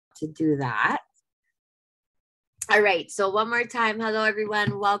to do that. All right. So one more time. Hello,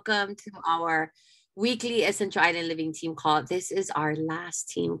 everyone. Welcome to our weekly Essential Island Living team call. This is our last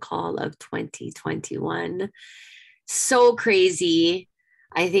team call of 2021. So crazy.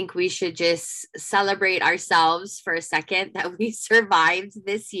 I think we should just celebrate ourselves for a second that we survived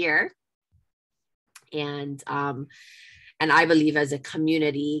this year. And I believe as a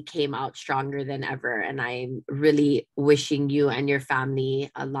community came out stronger than ever. And I'm really wishing you and your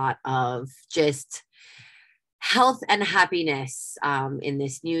family a lot of just health and happiness in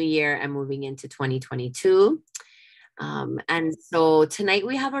this new year and moving into 2022. And so tonight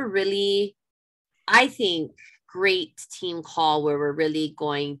we have a really, I think, great team call where we're really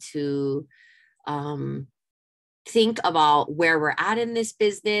going to think about where we're at in this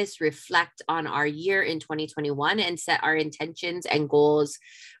business, reflect on our year in 2021, and set our intentions and goals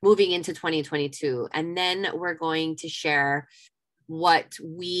moving into 2022. And then we're going to share what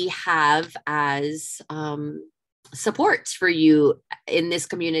we have as supports for you in this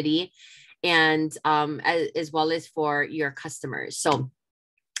community, and as well as for your customers. So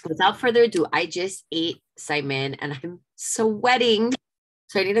without further ado, I just ate Simon and I'm sweating.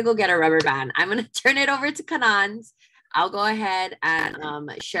 So I need to go get a rubber band. I'm going to turn it over to Kanand. I'll go ahead and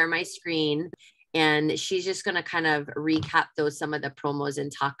share my screen. And she's just going to kind of recap some of the promos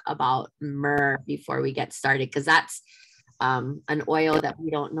and talk about myrrh before we get started, because that's an oil that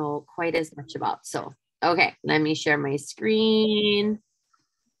we don't know quite as much about. So, okay, let me share my screen.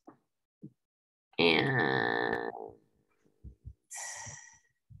 And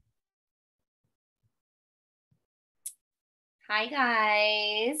hi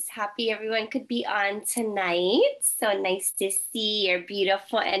guys, happy everyone could be on tonight. So nice to see your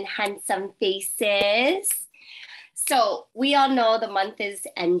beautiful and handsome faces. So we all know the month is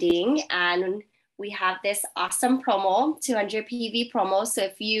ending and we have this awesome promo, 200 PV promo. So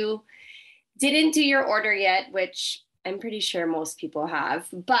if you didn't do your order yet, which I'm pretty sure most people have,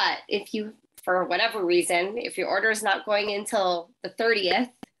 but if you, for whatever reason, if your order is not going until the 30th,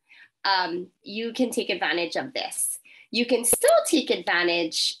 you can take advantage of this. You can still take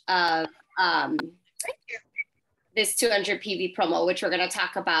advantage of this 200 PV promo, which we're going to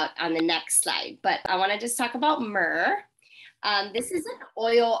talk about on the next slide. But I want to just talk about myrrh. This is an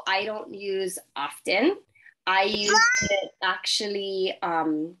oil I don't use often. I use it actually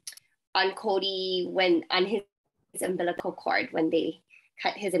on Cody on his umbilical cord, when they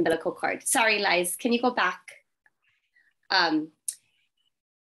cut his umbilical cord. Sorry, Liz, can you go back?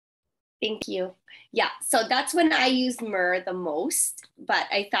 Thank you. Yeah, so that's when I use myrrh the most, but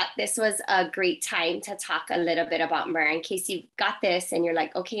I thought this was a great time to talk a little bit about myrrh in case you got this and you're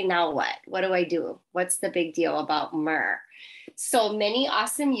like, okay, now what? What do I do? What's the big deal about myrrh? So many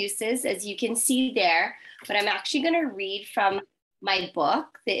awesome uses, as you can see there, but I'm actually going to read from my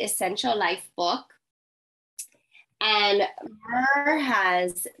book, the Essential Life book. And myrrh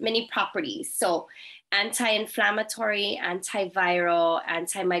has many properties. So anti-inflammatory, antiviral,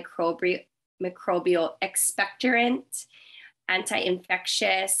 antimicrobial, expectorant,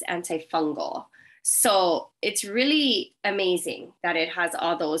 anti-infectious, antifungal. So it's really amazing that it has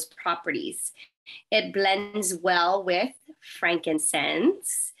all those properties. It blends well with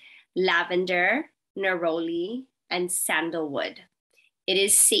frankincense, lavender, neroli, and sandalwood. It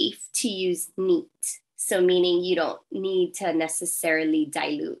is safe to use neat. So meaning you don't need to necessarily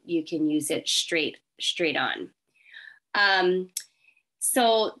dilute. You can use it straight on.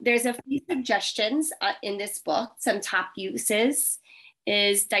 So there's a few suggestions in this book. Some top uses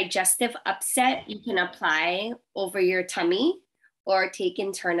is digestive upset. You can apply over your tummy or take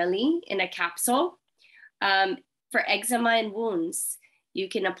internally in a capsule. For eczema and wounds, you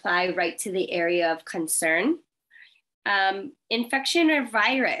can apply right to the area of concern. Infection or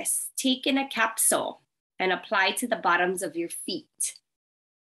virus, take in a capsule and apply to the bottoms of your feet.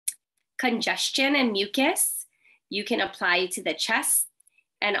 Congestion and mucus, you can apply to the chest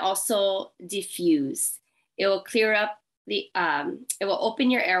and also diffuse. It will clear up it will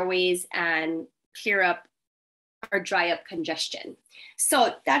open your airways and clear up or dry up congestion.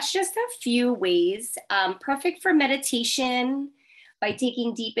 So that's just a few ways. Perfect for meditation by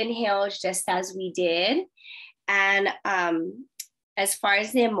taking deep inhales, just as we did. And as far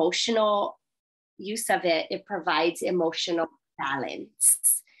as the emotional use of it, it provides emotional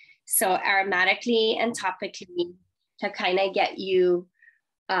balance. So aromatically and topically to kind of get you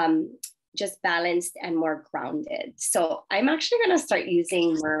just balanced and more grounded. So I'm actually going to start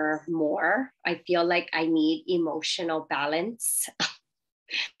using myrrh more. I feel like I need emotional balance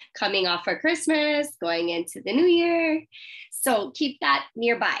coming off for Christmas, going into the new year. So keep that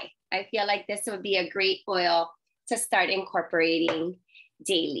nearby. I feel like this would be a great oil to start incorporating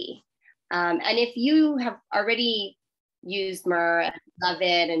daily. And if you have already used Myrrh and love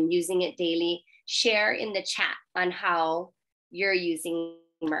it and using it daily, share in the chat on how you're using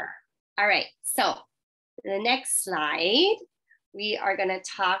Myrrh. All right, so the next slide, we are going to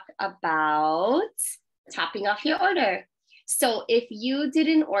talk about topping off your order. So if you did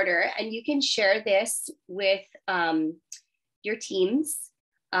an order, and you can share this with your teams,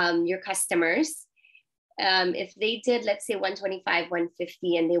 your customers, if they did, let's say 125,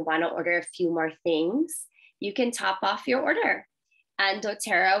 150, and they want to order a few more things, you can top off your order. And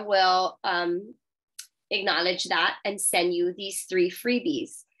doTERRA will acknowledge that and send you these 3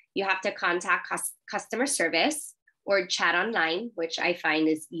 freebies. You have to contact customer service or chat online, which I find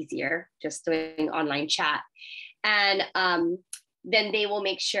is easier, just doing online chat. And then they will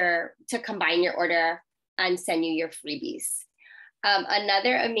make sure to combine your order and send you your freebies.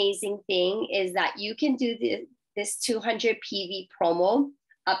 Another amazing thing is that you can do this 200 PV promo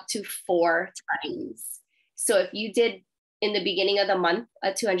up to 4 times. So if you did in the beginning of the month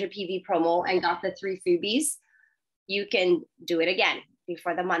a 200 PV promo and got the 3 freebies, you can do it again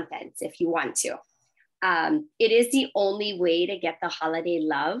before the month ends if you want to. It is the only way to get the holiday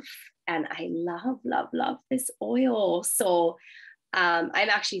love. And I love, love, love this oil. So I'm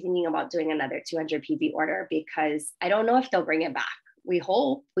actually thinking about doing another 200 PV order because I don't know if they'll bring it back. We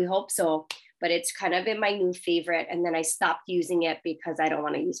hope so, but it's kind of been my new favorite. And then I stopped using it because I don't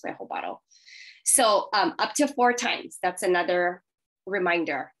want to use my whole bottle. So up to 4 times, that's another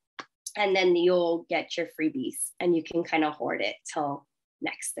reminder. And then you'll get your freebies and you can kind of hoard it till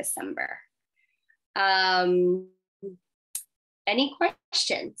next December. Any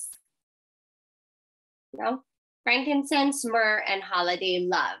questions? No? Frankincense, myrrh, and holiday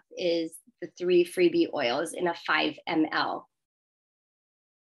love is the 3 freebie oils in a 5 ml.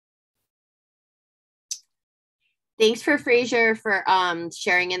 Thanks for Fraser for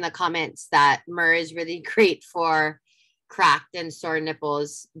sharing in the comments that myrrh is really great for cracked and sore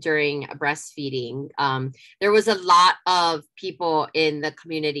nipples during breastfeeding. There was a lot of people in the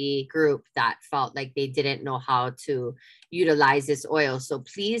community group that felt like they didn't know how to utilize this oil. So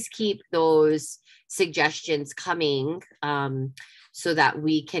please keep those suggestions coming so that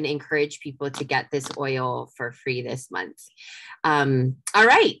we can encourage people to get this oil for free this month. All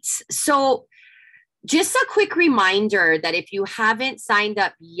right. So just a quick reminder that if you haven't signed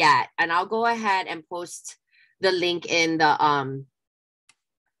up yet, and I'll go ahead and post the link in the,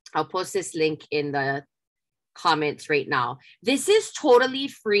 I'll post this link in the comments right now. This is totally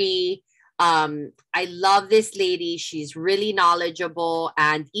free. I love this lady. She's really knowledgeable.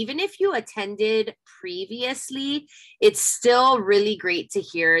 And even if you attended previously, it's still really great to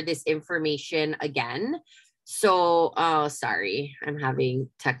hear this information again. So, oh, sorry, I'm having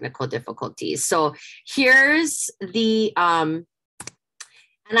technical difficulties. So here's the, and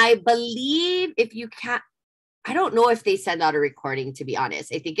I believe if you can't, I don't know if they send out a recording, to be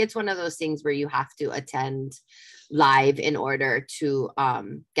honest. I think it's one of those things where you have to attend live in order to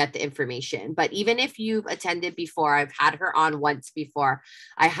get the information. But even if you've attended before, I've had her on once before,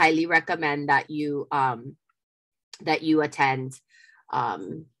 I highly recommend that you attend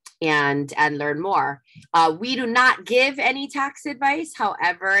and learn more. We do not give any tax advice.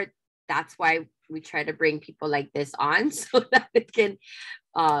 However, that's why we try to bring people like this on so that it can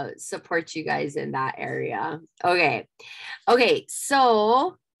support you guys in that area. Okay.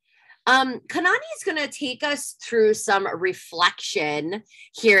 So Kanani is going to take us through some reflection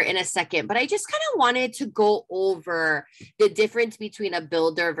here in a second, but I just kind of wanted to go over the difference between a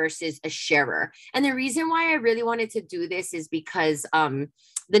builder versus a sharer. And the reason why I really wanted to do this is because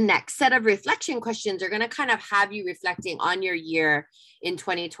the next set of reflection questions are going to kind of have you reflecting on your year in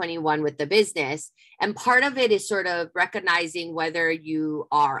 2021 with the business. And part of it is sort of recognizing whether you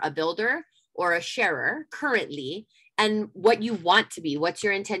are a builder or a sharer currently, and what you want to be. What's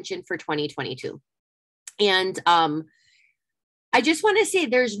your intention for 2022? And I just want to say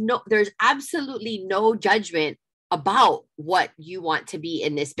there's absolutely no judgment about what you want to be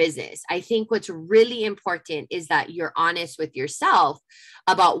in this business. I think what's really important is that you're honest with yourself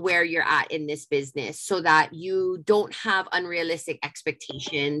about where you're at in this business so that you don't have unrealistic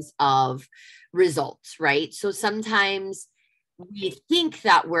expectations of results, right? So sometimes we think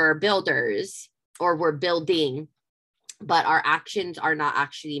that we're builders or we're building, but our actions are not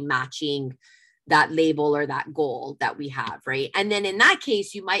actually matching that label or that goal that we have, right? And then in that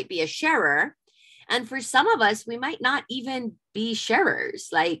case, you might be a sharer. And for some of us, we might not even be sharers.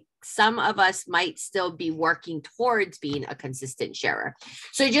 Like some of us might still be working towards being a consistent sharer.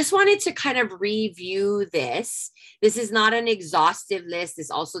 So I just wanted to kind of review this. This is not an exhaustive list.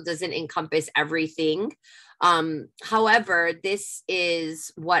 This also doesn't encompass everything. However, this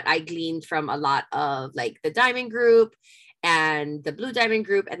is what I gleaned from a lot of like the Diamond Group and the Blue Diamond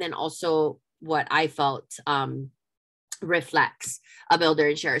Group, and then also what I felt reflects a builder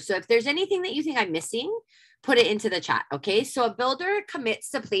and sharer. So if there's anything that you think I'm missing, put it into the chat. Okay. So a builder commits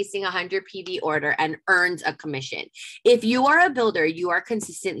to placing 100 PV order and earns a commission. If you are a builder, you are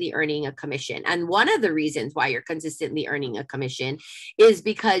consistently earning a commission. And one of the reasons why you're consistently earning a commission is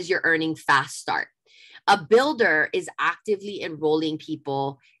because you're earning fast start. A builder is actively enrolling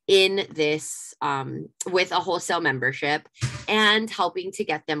people in this with a wholesale membership and helping to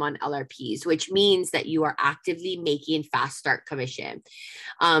get them on LRPs, which means that you are actively making fast start commission.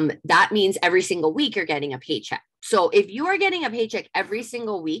 That means every single week you're getting a paycheck. So if you are getting a paycheck every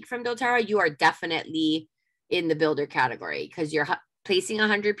single week from doTERRA, you are definitely in the builder category because you're placing a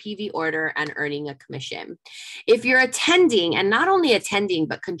 100 PV order and earning a commission. If you're attending, and not only attending,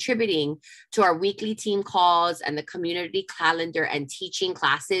 but contributing to our weekly team calls and the community calendar and teaching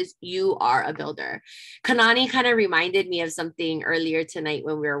classes, you are a builder. Kanani kind of reminded me of something earlier tonight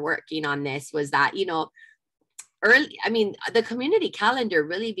when we were working on this, was that, you know, the community calendar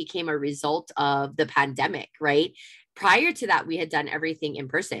really became a result of the pandemic, right? Prior to that, we had done everything in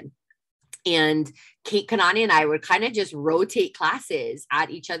person. And Kate, Kanani, and I would kind of just rotate classes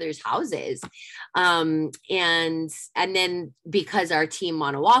at each other's houses. And then because our team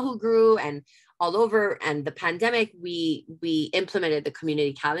on Oahu grew and all over and the pandemic, we implemented the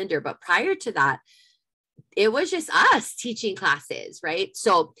community calendar. But prior to that, it was just us teaching classes, right?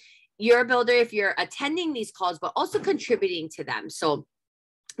 So you're a builder if you're attending these calls, but also contributing to them. So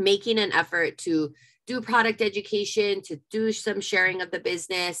making an effort to do product education, to do some sharing of the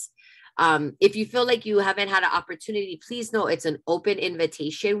business. If you feel like you haven't had an opportunity, please know it's an open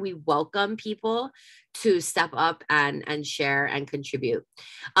invitation. We welcome people to step up and share and contribute.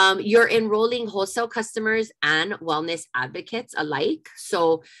 You're enrolling wholesale customers and wellness advocates alike.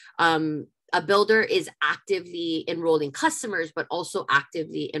 So a builder is actively enrolling customers, but also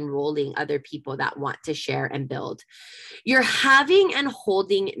actively enrolling other people that want to share and build. You're having and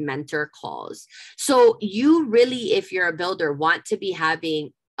holding mentor calls. So you really, if you're a builder, want to be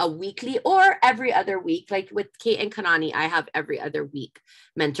having a weekly or every other week, like with Kate and Kanani, I have every other week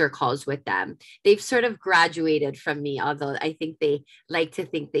mentor calls with them. They've sort of graduated from me, although I think they like to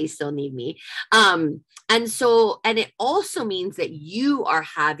think they still need me. And it also means that you are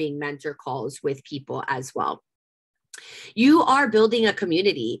having mentor calls with people as well. You are building a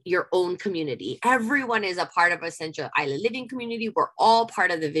community, your own community. Everyone is a part of Essential Island Living community. We're all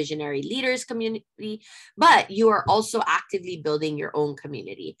part of the Visionary Leaders community, but you are also actively building your own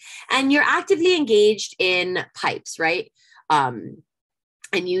community. And you're actively engaged in PIPES, right?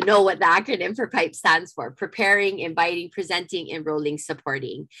 And you know what the acronym for PIPE stands for: preparing, inviting, presenting, enrolling,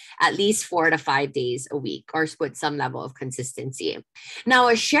 supporting, at least 4 to 5 days a week, or with some level of consistency. Now,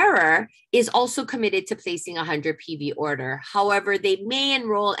 a sharer is also committed to placing a 100 PV order. However, they may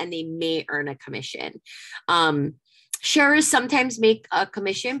enroll and they may earn a commission. Sharers sometimes make a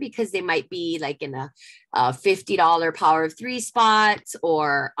commission because they might be like in a $50 power of 3 spots,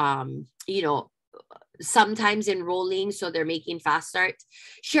 or, sometimes enrolling, so they're making fast starts.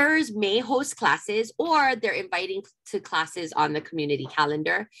 Sharers may host classes, or they're inviting to classes on the community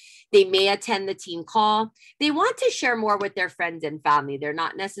calendar. They may attend the team call. They want to share more with their friends and family. They're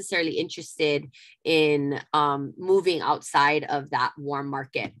not necessarily interested in moving outside of that warm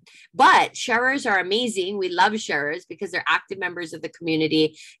market. But sharers are amazing. We love sharers because they're active members of the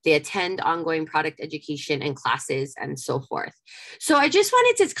community. They attend ongoing product education and classes and so forth. So I just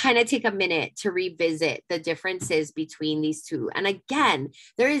wanted to kind of take a minute to revisit the differences between these two. And again,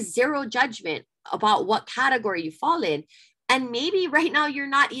 there is zero judgment about what category you fall in. And maybe right now you're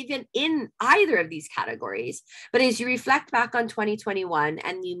not even in either of these categories. But as you reflect back on 2021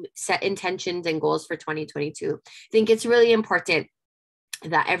 and you set intentions and goals for 2022, I think it's really important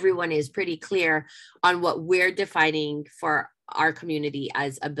that everyone is pretty clear on what we're defining for our community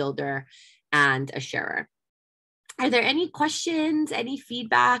as a builder and a sharer. Are there any questions, any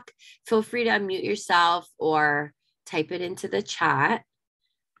feedback? Feel free to unmute yourself or type it into the chat.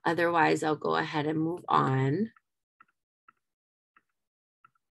 Otherwise, I'll go ahead and move on.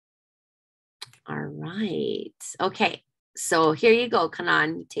 All right. Okay. So here you go,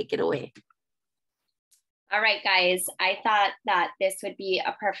 Kanan. Take it away. All right, guys. I thought that this would be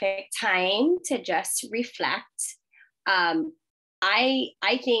a perfect time to just reflect.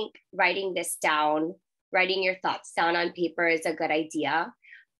 I think writing this down, writing your thoughts down on paper is a good idea.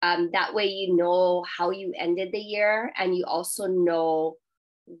 That way you know how you ended the year, and you also know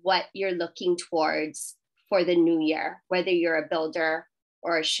what you're looking towards for the new year, whether you're a builder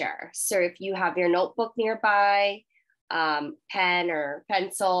or a share. So if you have your notebook nearby, pen or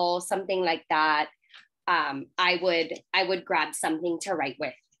pencil, something like that, I would grab something to write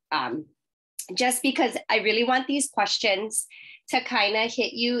with. Just because I really want these questions to kind of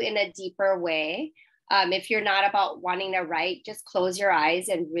hit you in a deeper way. If you're not about wanting to write, just close your eyes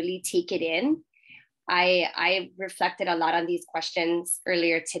and really take it in. I reflected a lot on these questions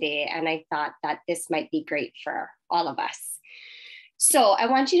earlier today, and I thought that this might be great for all of us. So I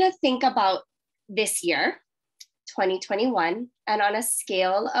want you to think about this year, 2021, and on a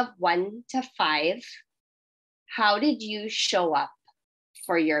scale of 1 to 5, how did you show up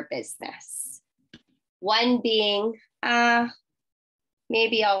for your business? 1 being,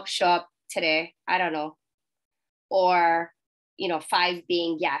 maybe I'll show up today, I don't know. Or, 5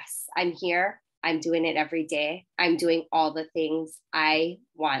 being, yes, I'm here, I'm doing it every day, I'm doing all the things I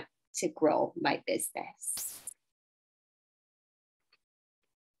want to grow my business.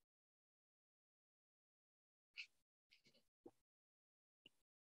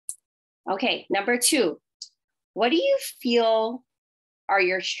 Okay, number 2, what do you feel are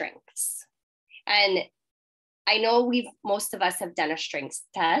your strengths? And I know most of us have done a strengths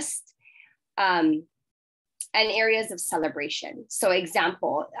test, and areas of celebration. So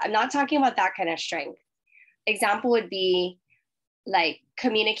example, I'm not talking about that kind of strength. Example would be like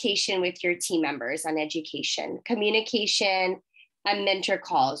communication with your team members on education, communication and mentor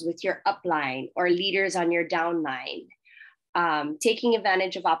calls with your upline or leaders on your downline, taking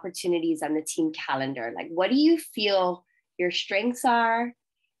advantage of opportunities on the team calendar. Like, what do you feel your strengths are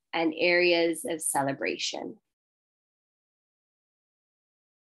and areas of celebration?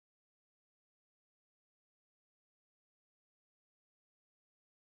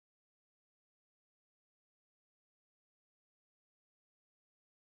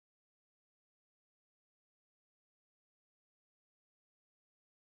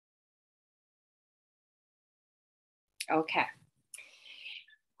 Okay.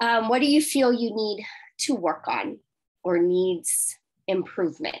 What do you feel you need to work on or needs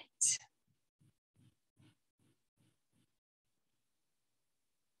improvement?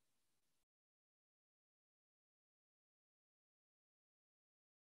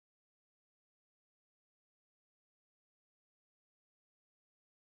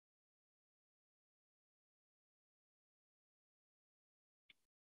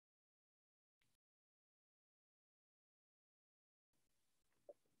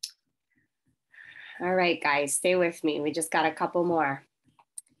 All right, guys, stay with me. We just got a couple more.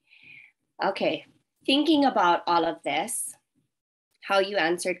 Okay, thinking about all of this, how you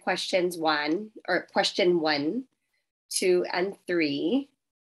answered question 1, 2, and 3.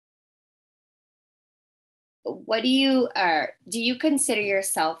 What do you consider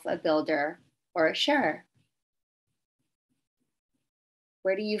yourself a builder or a sharer?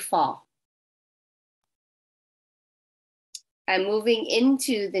 Where do you fall? And moving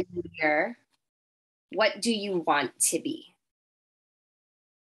into the new year, what do you want to be?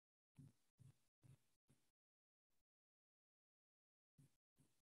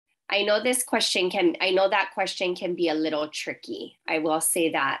 I know that question can be a little tricky. I will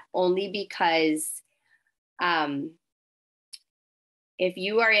say that only because if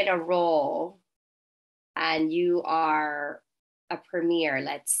you are in a role and you are a premier,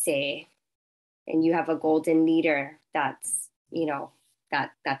 let's say, and you have a golden leader that's,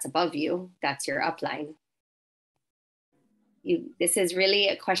 that's above you, that's your upline. This is really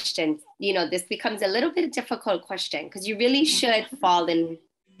a question, this becomes a little bit difficult question because you really should fall in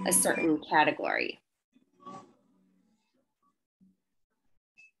a certain category.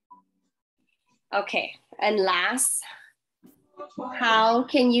 Okay, and last, how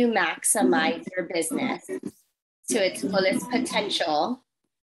can you maximize your business to its fullest potential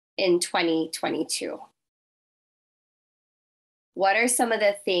in 2022? What are some of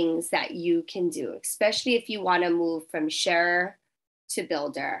the things that you can do, especially if you want to move from sharer to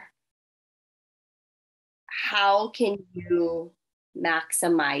builder? How can you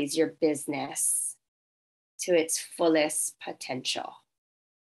maximize your business to its fullest potential?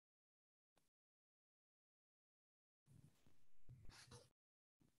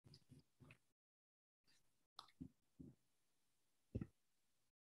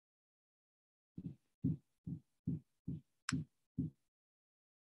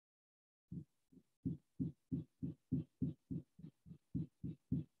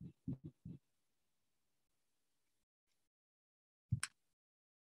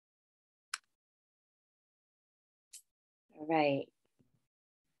 All right.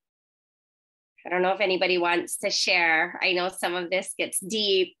 I don't know if anybody wants to share. I know some of this gets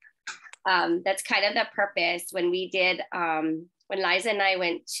deep. That's kind of the purpose when we did when Liza and I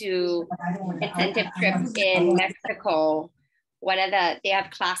went to incentive trip in Mexico, they have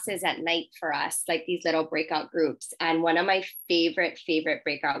classes at night for us, like these little breakout groups. And one of my favorite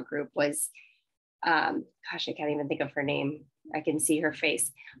breakout group was, gosh, I can't even think of her name. I can see her face,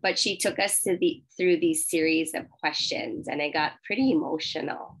 but she took us through these series of questions, and it got pretty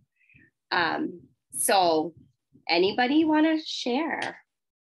emotional. So anybody want to share?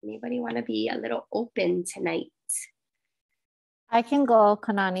 Anybody want to be a little open tonight? I can go,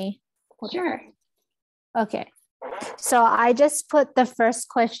 Kanani. Sure. Okay. So I just put the first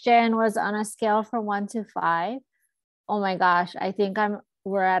question was on a scale from 1 to 5. Oh my gosh, I think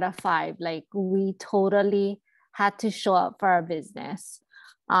we're at a 5. Like, we totally had to show up for our business.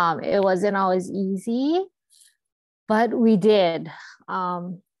 It wasn't always easy, but we did.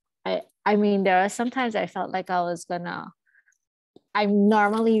 I mean, there are sometimes I felt like I'm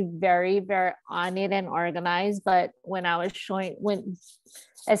normally very, very on it and organized, but when I was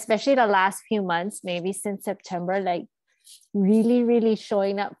especially the last few months, maybe since September, like really, really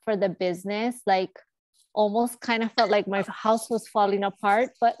showing up for the business, like almost kind of felt like my house was falling apart,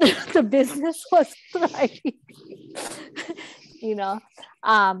 but the business was thriving, you know?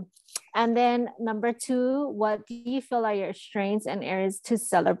 And then number 2, what do you feel are your strengths and areas to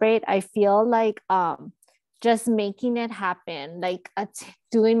celebrate? I feel like, just making it happen, like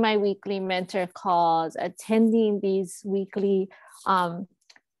doing my weekly mentor calls, attending these weekly,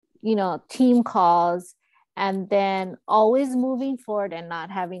 team calls, and then always moving forward and not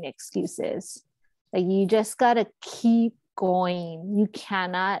having excuses. Like, you just got to keep going. You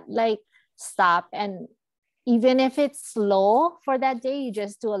cannot stop. And even if it's slow for that day, you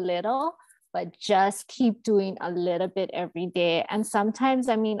just do a little, but just keep doing a little bit every day. And sometimes,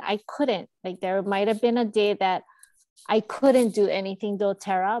 I couldn't, there might've been a day that I couldn't do anything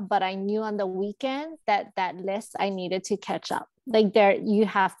doTERRA, but I knew on the weekend that list I needed to catch up. You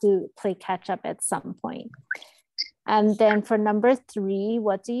have to play catch up at some point. And then for number 3,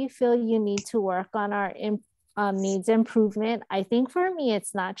 what do you feel you need to work on our needs improvement? I think for me,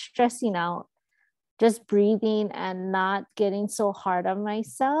 it's not stressing out, just breathing and not getting so hard on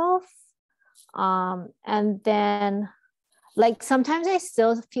myself. And then sometimes I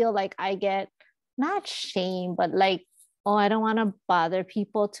still feel like I get not shame, but oh, I don't want to bother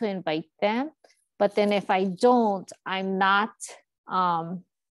people to invite them. But then if I don't, I'm not,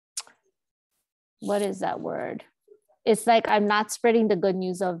 what is that word? It's like I'm not spreading the good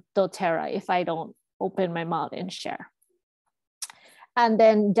news of doTERRA if I don't open my mouth and share. And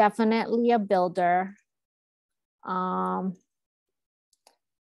then definitely a builder. And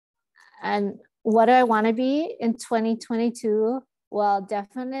what do I want to be in 2022? Well,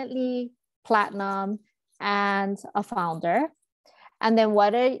 definitely platinum and a founder. And then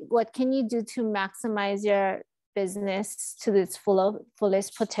what can you do to maximize your business to its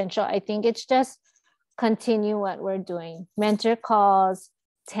fullest potential? I think it's just continue what we're doing. Mentor calls,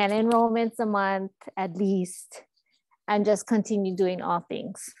 10 enrollments a month at least, and just continue doing all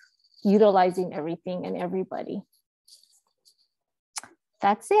things, utilizing everything and everybody.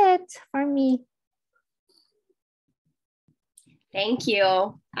 That's it for me. Thank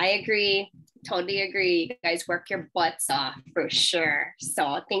you. I agree. Totally agree. You guys work your butts off for sure.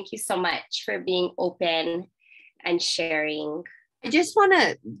 So thank you so much for being open and sharing. I just want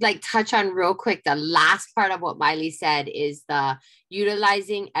to touch on real quick. The last part of what Miley said is the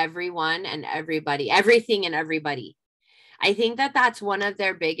utilizing everyone and everybody, everything and everybody. I think that that's one of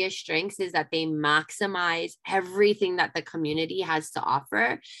their biggest strengths, is that they maximize everything that the community has to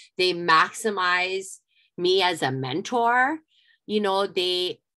offer. They maximize me as a mentor.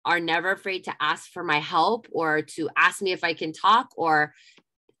 They are never afraid to ask for my help or to ask me if I can talk,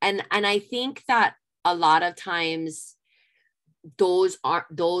 and I think that a lot of times those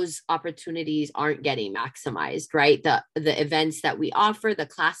opportunities aren't getting maximized, right? The events that we offer, the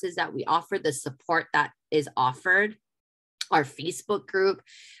classes that we offer, the support that is offered, our Facebook group,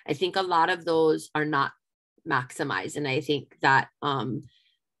 I think a lot of those are not maximized. And I think that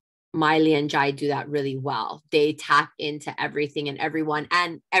Miley and Jai do that really well. They tap into everything and everyone,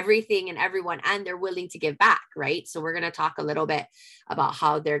 and they're willing to give back, right? So we're going to talk a little bit about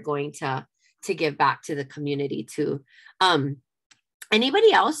how they're going to give back to the community too.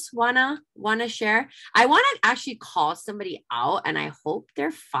 Anybody else wanna share? I want to actually call somebody out, and I hope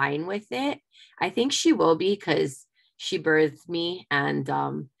they're fine with it. I think she will be, because she birthed me, and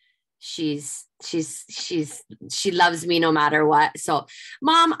she loves me no matter what. So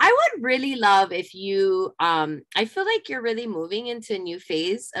Mom, I would really love if you, I feel like you're really moving into a new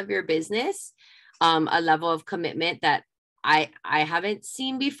phase of your business, a level of commitment that I haven't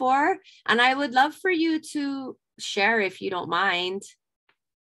seen before. And I would love for you to share if you don't mind.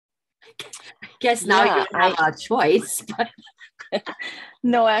 I guess now you have a choice, but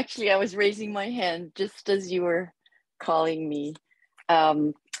no, actually, I was raising my hand just as you were calling me.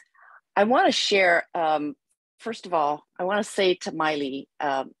 I want to share, first of all, I want to say to Miley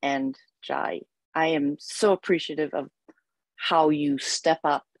and Jai, I am so appreciative of how you step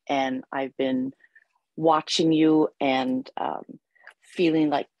up, and I've been watching you and feeling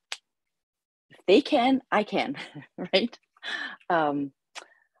like if they can, I can, right?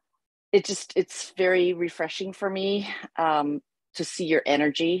 It's very refreshing for me to see your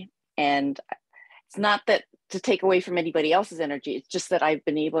energy. And it's not that to take away from anybody else's energy. It's just that I've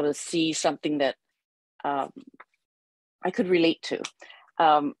been able to see something that I could relate to.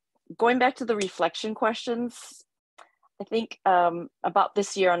 Going back to the reflection questions, I think about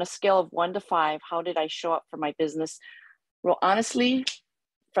this year on a scale of 1 to 5, how did I show up for my business? Well, honestly,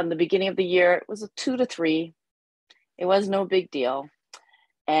 from the beginning of the year, it was a 2 to 3. It was no big deal.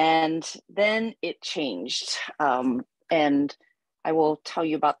 And then it changed. And I will tell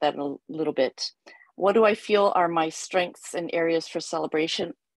you about that in a little bit. What do I feel are my strengths and areas for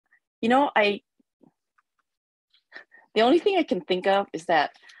celebration? You know, the only thing I can think of is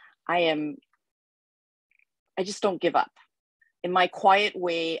that I just don't give up. In my quiet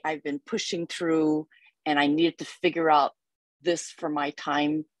way, I've been pushing through, and I needed to figure out this for my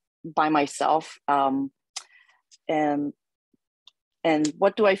time by myself. And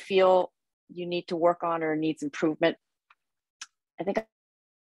what do I feel you need to work on or needs improvement? I think I'm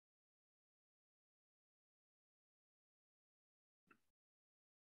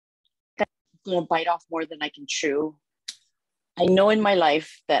going to bite off more than I can chew. I know in my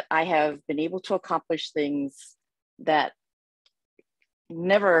life that I have been able to accomplish things that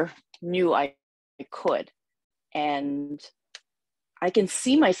never knew I could. And I can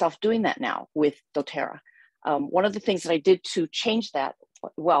see myself doing that now with doTERRA. One of the things that I did to change that,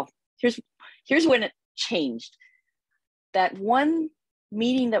 well, here's when it changed. That one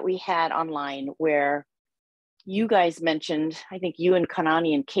meeting that we had online where you guys mentioned, I think you and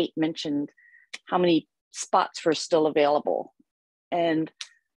Kanani and Kate mentioned how many spots were still available. And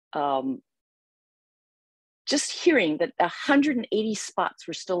just hearing that 180 spots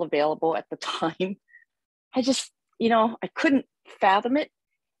were still available at the time, I just, I couldn't fathom it.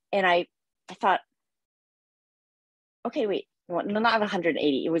 And I thought, okay, wait, no, not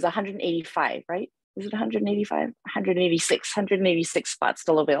 180. It was 185, right? Was it 185? 186 spots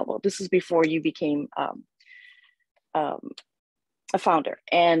still available. This is before you became a founder.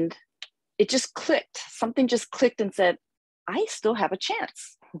 And it just clicked. Something just clicked and said, I still have a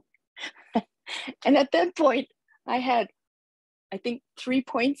chance. And at that point, I had, I think, 3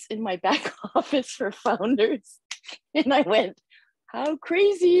 points in my back office for founders. And I went, how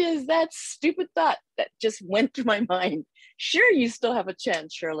crazy is that stupid thought that just went through my mind? Sure, you still have a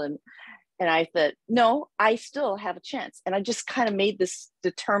chance, Sherlyn. And I thought, no, I still have a chance. And I just kind of made this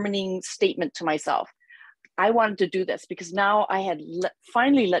determining statement to myself. I wanted to do this because now I had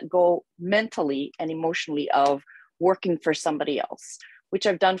finally let go mentally and emotionally of working for somebody else, which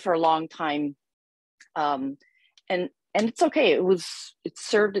I've done for a long time. And it's okay. It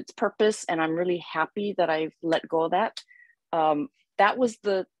served its purpose, and I'm really happy that I've let go of that. That was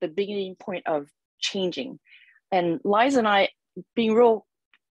the beginning point of changing. And Liza and I, being real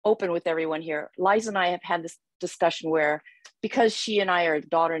open with everyone here, Liza and I have had this discussion where, because she and I are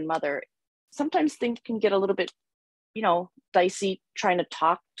daughter and mother, sometimes things can get a little bit, dicey trying to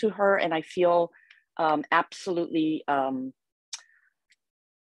talk to her. And I feel absolutely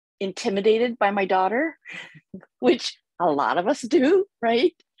intimidated by my daughter, which a lot of us do,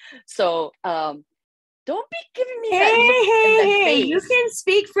 right? So don't be giving me that face. You can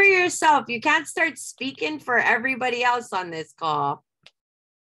speak for yourself. You can't start speaking for everybody else on this call.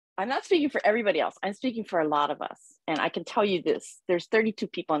 I'm not speaking for everybody else. I'm speaking for a lot of us. And I can tell you this, there's 32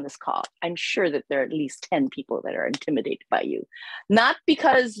 people on this call. I'm sure that there are at least 10 people that are intimidated by you. Not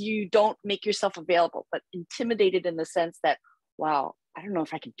because you don't make yourself available, but intimidated in the sense that, wow, I don't know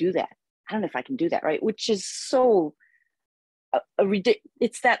if I can do that. I don't know if I can do that, right? Which is so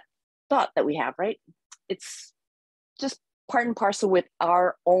it's that thought that we have, right? It's just part and parcel with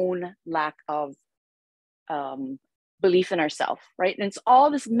our own lack of belief in ourselves, right? And it's all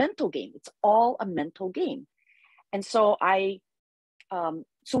this mental game. It's all a mental game. And so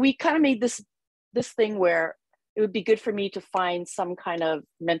so we kind of made this thing where it would be good for me to find some kind of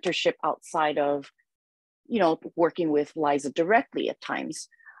mentorship outside of, working with Liza directly at times.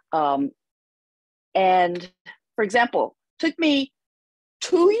 And for example, took me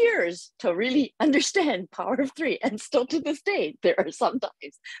 2 years to really understand Power of Three. And still to this day, there are some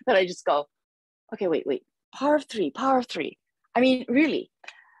times that I just go, okay, wait. power of three, power of three. I mean, really.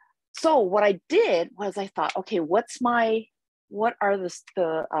 So what I did was I thought, okay, what are the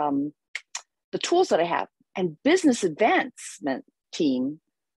tools that I have? And business advancement team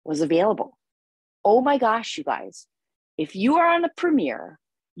was available. Oh my gosh, you guys, if you are on a premiere,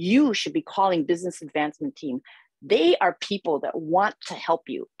 you should be calling business advancement team. They are people that want to help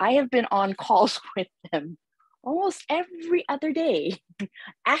you. I have been on calls with them almost every other day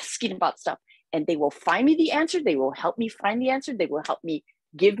asking about stuff, and they will find me the answer. They will help me find the answer. They will help me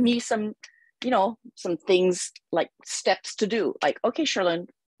give me some, some things like steps to do. Like, okay, Sherlyn,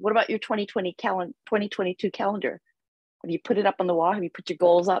 what about your 2022 calendar? Have you put it up on the wall? Have you put your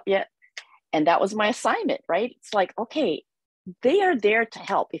goals up yet? And that was my assignment, right? It's like, okay, they are there to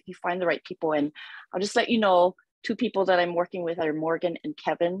help if you find the right people. And I'll just let you know, two people that I'm working with are Morgan and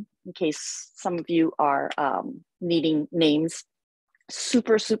Kevin, in case some of you are needing names.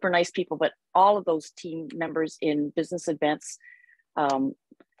 Super, super nice people, but all of those team members in Business Advance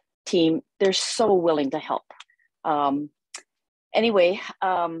team, they're so willing to help. Anyway,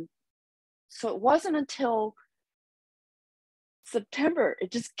 so it wasn't until September,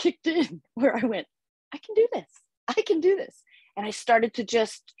 it just kicked in where I went, I can do this. I can do this. And I started to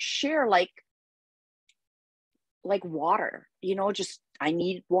just share like water, just I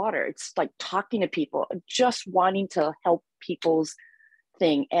need water. It's like talking to people, just wanting to help people's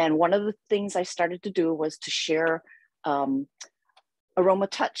thing. And one of the things I started to do was to share aroma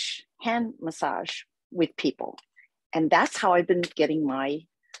touch hand massage with people. And that's how I've been getting my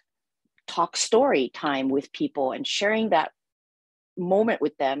talk story time with people and sharing that moment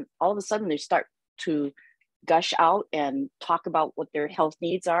with them. All of a sudden they start to gush out and talk about what their health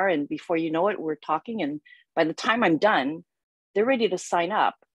needs are. And before you know it, we're talking. And by the time I'm done, they're ready to sign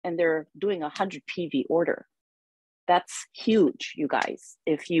up and they're doing 100 PV order. That's huge, you guys.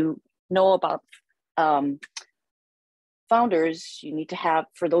 If you know about founders, you need to have,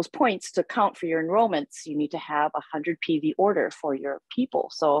 for those points to count for your enrollments, you need to have 100 PV order for your people.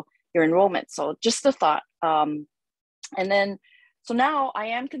 So your enrollment. So just a thought. And then, so now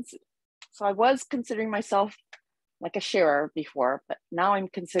I was considering myself like a sharer before, but now I'm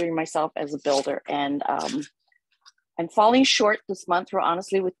considering myself as a builder. And I'm falling short this month,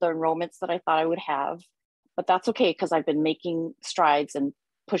 honestly, with the enrollments that I thought I would have, but that's okay because I've been making strides and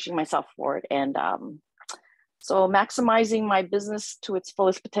pushing myself forward. And so maximizing my business to its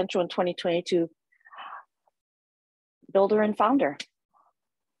fullest potential in 2022, builder and founder.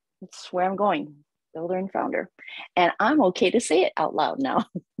 That's where I'm going, builder and founder. And I'm okay to say it out loud now.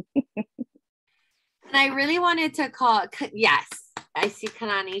 And I really wanted to call, yes, I see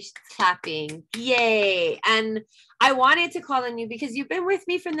Kanani clapping. Yay. And I wanted to call on you because you've been with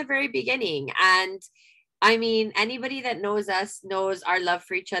me from the very beginning. And I mean, anybody that knows us knows our love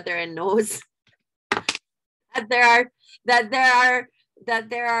for each other and knows that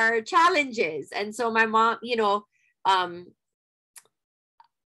there are challenges. And so my mom,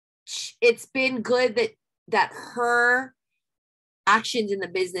 it's been good that her actions in the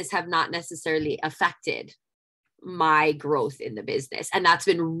business have not necessarily affected my growth in the business. And that's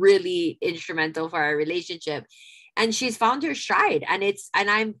been really instrumental for our relationship. And she's found her stride, and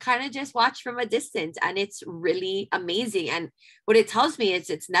I'm kind of just watched from a distance, and it's really amazing. And what it tells me is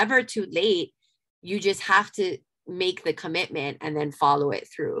it's never too late. You just have to make the commitment and then follow it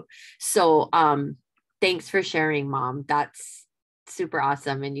through. So thanks for sharing, Mom. That's super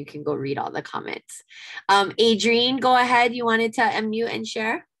awesome. And you can go read all the comments. Adrienne, go ahead. You wanted to unmute and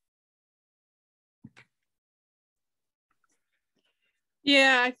share?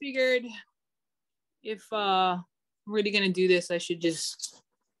 Yeah, I figured if I'm really going to do this, I should just,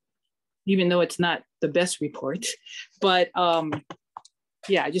 even though it's not the best report, but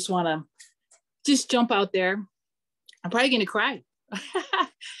yeah, I just want to just jump out there. I'm probably going to cry.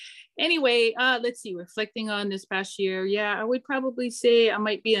 Anyway, let's see, reflecting on this past year. Yeah, I would probably say I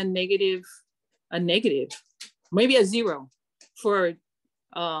might be a negative, maybe a 0 for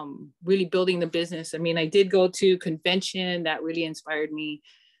really building the business. I mean, I did go to convention that really inspired me.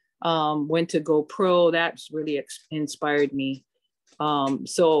 Went to Go Pro, that's really inspired me.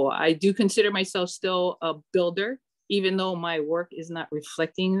 So I do consider myself still a builder, even though my work is not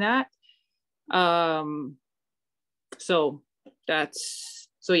reflecting that. So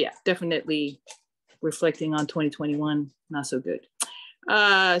yeah, definitely reflecting on 2021, not so good.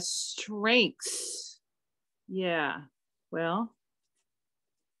 Strengths. Yeah, well,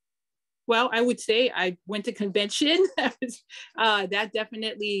 I would say I went to convention. That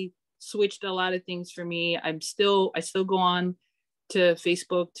definitely switched a lot of things for me. I still go on to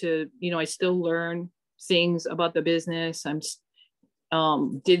Facebook to, I still learn things about the business.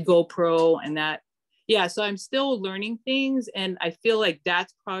 Did Go Pro, and that, yeah, so I'm still learning things, and I feel like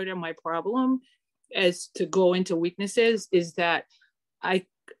that's part of my problem, as to go into weaknesses, is that I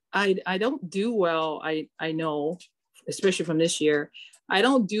don't do well. I know, especially from this year, I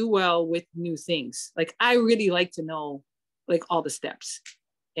don't do well with new things. Like, I really like to know like all the steps,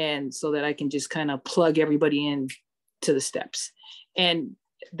 and so that I can just kind of plug everybody in to the steps. And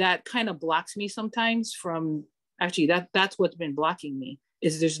that kind of blocks me sometimes from, actually that's what's been blocking me,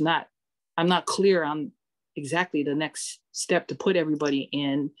 is I'm not clear on exactly the next step to put everybody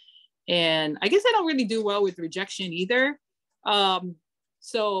in. And I guess I don't really do well with rejection either.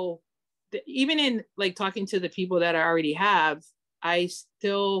 So even in like talking to the people that I already have, I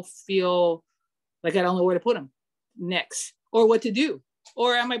still feel like I don't know where to put them next, or what to do,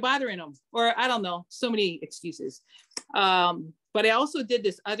 or am I bothering them, or I don't know, so many excuses. But I also did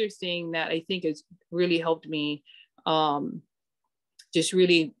this other thing that I think has really helped me, just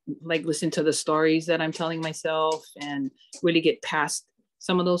really like listen to the stories that I'm telling myself and really get past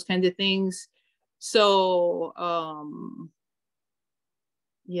some of those kinds of things. So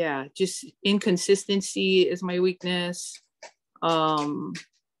yeah, just inconsistency is my weakness.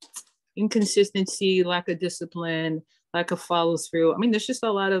 Inconsistency, lack of discipline, lack of follow through. I mean, there's just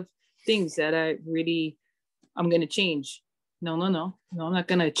a lot of things that I'm going to change. No, I'm not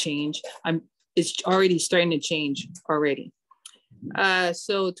going to change. It's already starting to change already.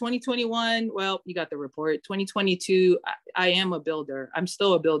 So 2021, well, you got the report. 2022, I am a builder. I'm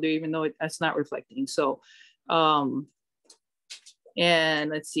still a builder, even though that's not reflecting. So, and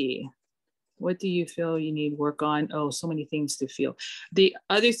let's see, what do you feel you need work on? Oh, so many things to feel. The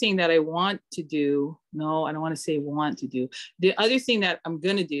other thing that I want to do, no, I don't want to say want to do. The other thing that I'm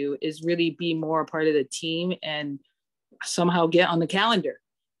going to do is really be more a part of the team and somehow get on the calendar.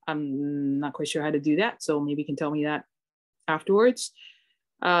 I'm not quite sure how to do that. So maybe you can tell me that afterwards.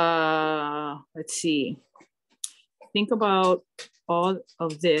 Let's see. Think about all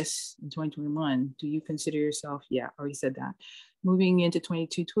of this in 2021. Do you consider yourself? Yeah, I already said that. Moving into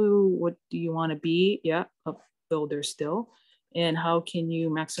 2022, what do you want to be? Yeah, a builder still. And how can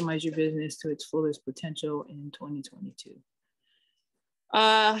you maximize your business to its fullest potential in 2022?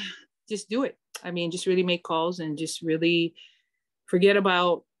 Just do it. I mean, just really make calls and just really forget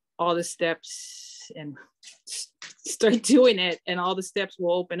about all the steps and start doing it, and all the steps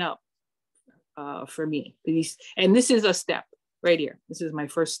will open up for me. And this is a step right here. This is my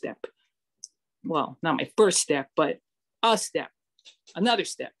first step. Well, not my first step, but a step, another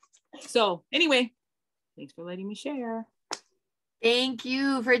step. So anyway, thanks for letting me share. Thank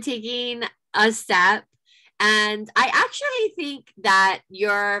you for taking a step. And I actually think that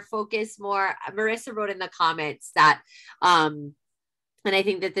your focus more, Marissa wrote in the comments that, and I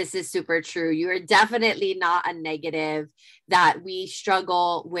think that this is super true. You're definitely not a negative, that we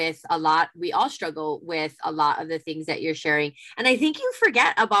struggle with a lot. We all struggle with a lot of the things that you're sharing. And I think you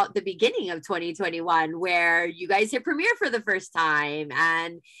forget about the beginning of 2021, where you guys hit premiere for the first time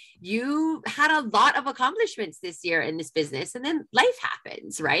and you had a lot of accomplishments this year in this business, and then life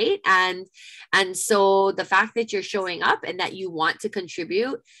happens, right? And so the fact that you're showing up and that you want to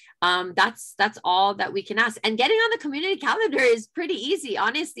contribute, that's all that we can ask. And getting on the community calendar is pretty easy.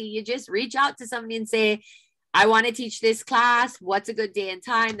 Honestly, you just reach out to somebody and say, I want to teach this class. What's a good day and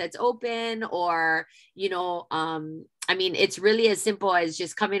time that's open? Or, I mean, it's really as simple as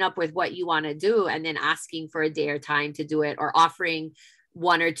just coming up with what you want to do and then asking for a day or time to do it, or offering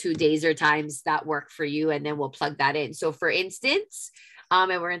 1 or 2 days or times that work for you. And then we'll plug that in. So for instance, and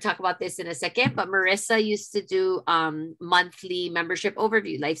we're going to talk about this in a second, but Marissa used to do monthly membership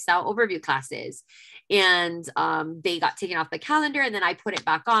overview, lifestyle overview classes. And they got taken off the calendar, and then I put it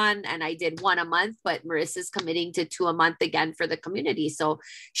back on, and I did 1 a month, but Marissa's committing to 2 a month again for the community. So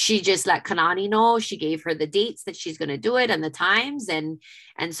she just let Kanani know. She gave her the dates that she's going to do it and the times. And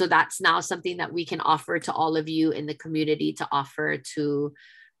so that's now something that we can offer to all of you in the community to offer to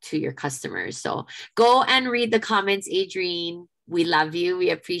your customers. So go and read the comments, Adrienne. We love you. We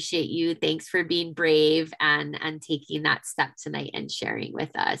appreciate you. Thanks for being brave and taking that step tonight and sharing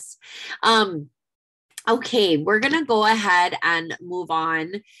with us. Okay, we're going to go ahead and move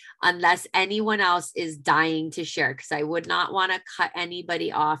on, unless anyone else is dying to share, because I would not want to cut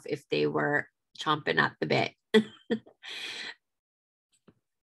anybody off if they were chomping at the bit.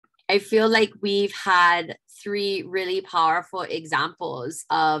 I feel like we've had 3 really powerful examples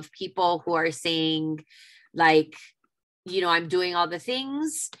of people who are saying, like, I'm doing all the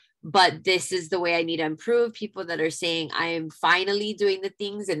things, but this is the way I need to improve. People that are saying, I am finally doing the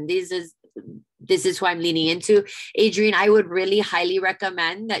things, and this is this is who I'm leaning into. Adrienne, I would really highly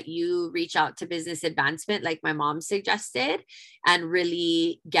recommend that you reach out to business advancement, like my mom suggested, and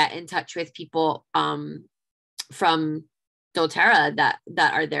really get in touch with people from doTERRA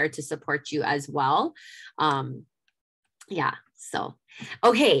that are there to support you as well. Yeah. So,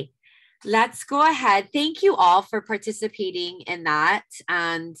 okay. Let's go ahead. Thank you all for participating in that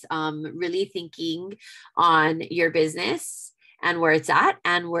and really thinking on your business and where it's at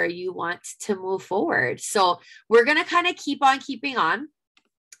and where you want to move forward. So we're going to kind of keep on keeping on.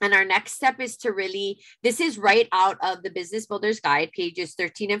 And our next step is to really, this is right out of the Business Builder's Guide, pages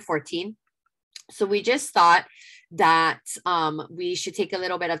 13 and 14. So we just thought that we should take a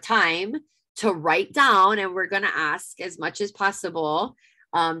little bit of time to write down, and we're going to ask as much as possible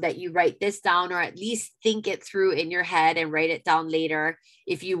that you write this down, or at least think it through in your head and write it down later.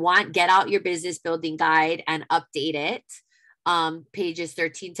 If you want, get out your business building guide and update it, pages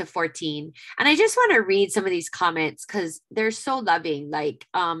 13 to 14. And I just want to read some of these comments because they're so loving. Like,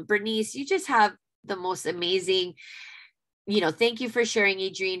 Bernice, you just have the most amazing, thank you for sharing,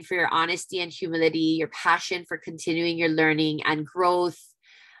 Adrienne, for your honesty and humility, your passion for continuing your learning and growth.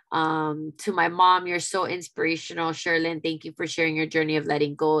 To my mom, you're so inspirational. Sherlyn, thank you for sharing your journey of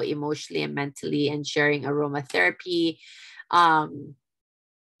letting go emotionally and mentally and sharing aromatherapy.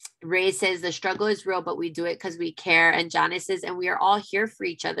 Ray says the struggle is real, but we do it because we care. And Janice says, and we are all here for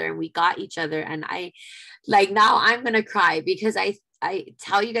each other and we got each other. And I now I'm going to cry because I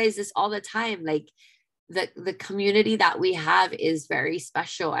tell you guys this all the time. Like, the community that we have is very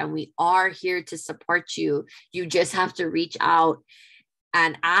special and we are here to support you. You just have to reach out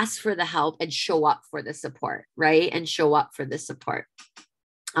and ask for the help and show up for the support, right? And show up for the support.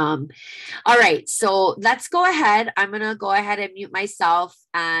 All right, so let's go ahead. I'm going to go ahead and mute myself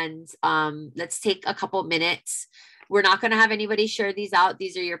and let's take a couple minutes. We're not going to have anybody share these out.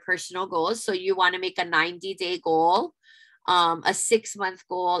 These are your personal goals. So you want to make a 90-day goal, a 6-month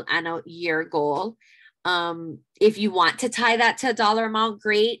goal, and a year goal. If you want to tie that to a dollar amount,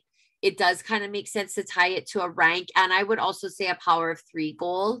 great. It does kind of make sense to tie it to a rank. And I would also say a power of 3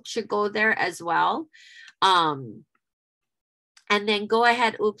 goal should go there as well. And then go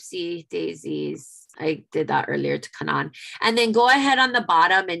ahead. Oopsie daisies. I did that earlier to Kanan. And then go ahead on the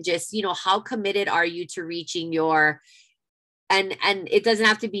bottom and just, how committed are you to reaching your, and it doesn't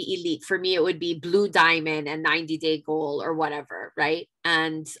have to be elite. For me, it would be blue diamond and 90-day goal or whatever. Right.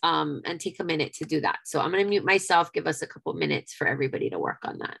 And take a minute to do that. So I'm going to mute myself, give us a couple minutes for everybody to work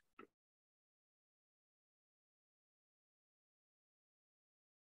on that.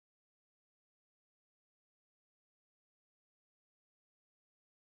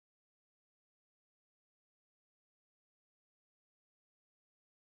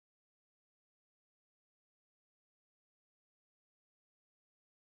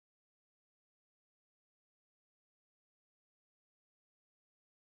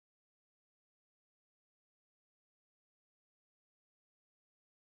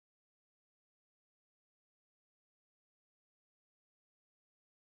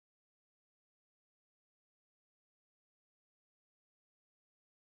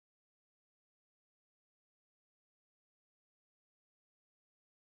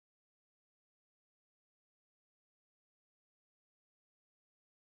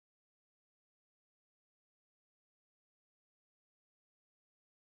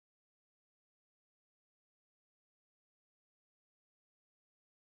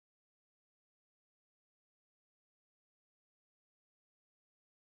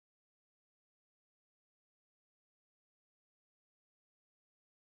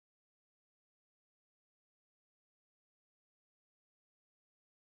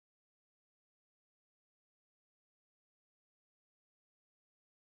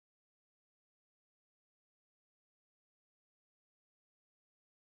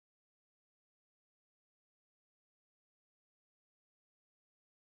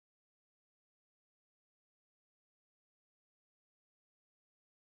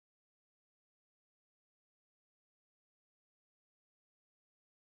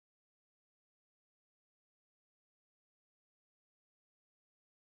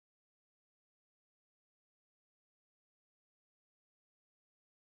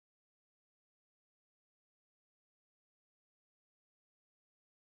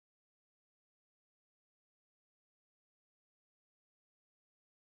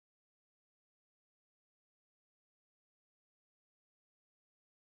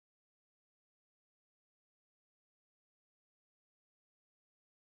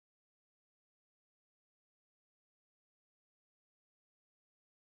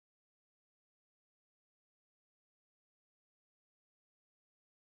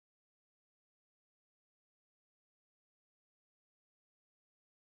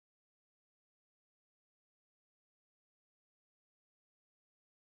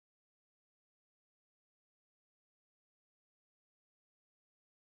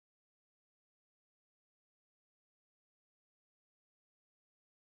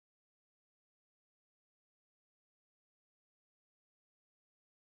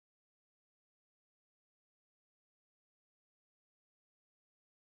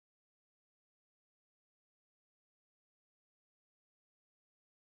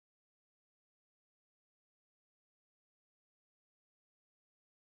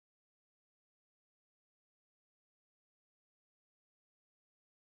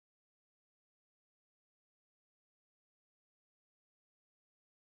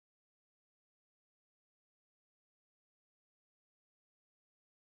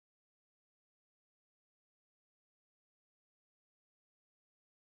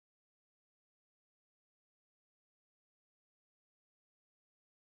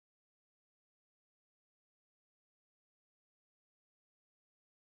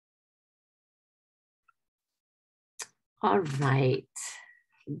 All right.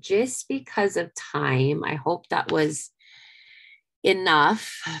 Just because of time, I hope that was enough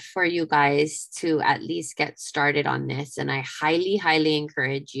for you guys to at least get started on this. And I highly, highly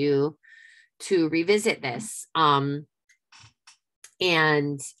encourage you to revisit this and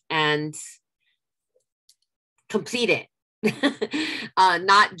complete it.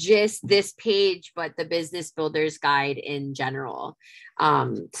 Not just this page, but the Business Builder's Guide in general.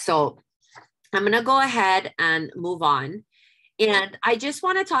 So I'm going to go ahead and move on. And I just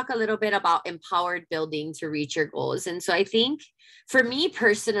want to talk a little bit about empowered building to reach your goals. And so I think for me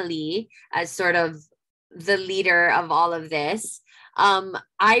personally, as sort of the leader of all of this,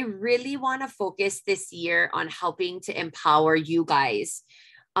 I really want to focus this year on helping to empower you guys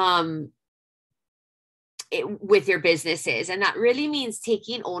with your businesses. And that really means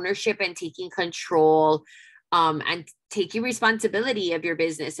taking ownership and taking control and taking responsibility of your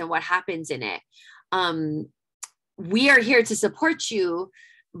business and what happens in it. We are here to support you,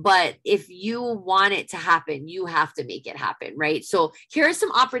 but if you want it to happen, you have to make it happen, right? So here are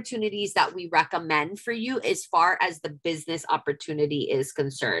some opportunities that we recommend for you as far as the business opportunity is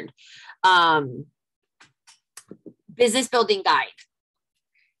concerned. Business building guide.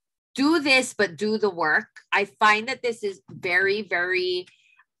 Do this, but do the work. I find that this is very, very,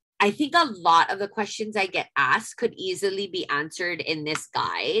 I think a lot of the questions I get asked could easily be answered in this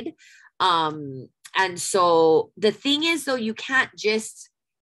guide. And so the thing is, though, you can't just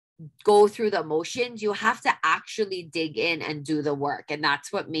go through the motions. You have to actually dig in and do the work. And that's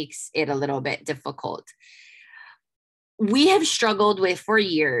what makes it a little bit difficult. We have struggled with for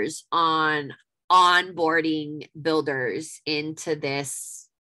years on onboarding builders into this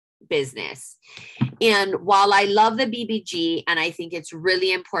business. And while I love the BBG and I think it's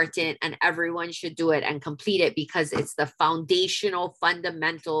really important and everyone should do it and complete it because it's the foundational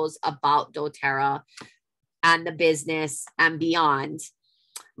fundamentals about doTERRA and the business and beyond,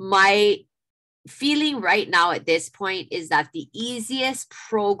 my feeling right now at this point is that the easiest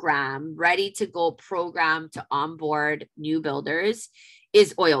program, ready to go program to onboard new builders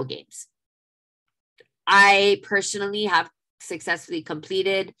is Oil Games. I personally have successfully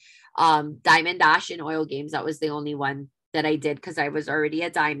completed Diamond Dash in Oil Games. That was the only one that I did because I was already a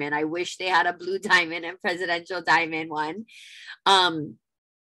diamond. I wish they had a blue diamond and presidential diamond one.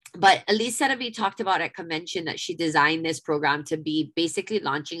 But Elise Sedavi talked about at convention that she designed this program to be basically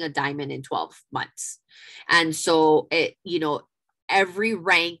launching a diamond in 12 months. And so it, you know, every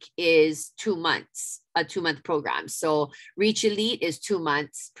rank is 2 months, a 2-month program. So Reach Elite is 2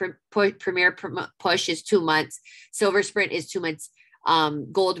 months, Premier Push is 2 months, Silver Sprint is 2 months,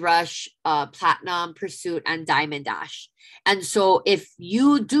 Gold Rush, Platinum Pursuit, and Diamond Dash. And so if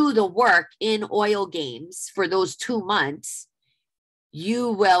you do the work in Oil Games for those 2 months,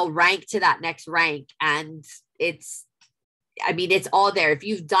 you will rank to that next rank. And it's all there. If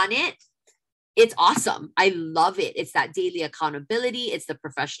you've done it, it's awesome. I love it. It's that daily accountability. It's the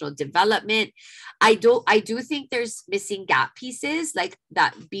professional development. I do think there's missing gap pieces like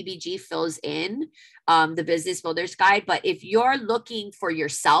that BBG fills in the Business Builder's Guide. But if you're looking for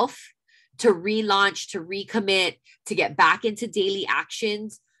yourself to relaunch, to recommit, to get back into daily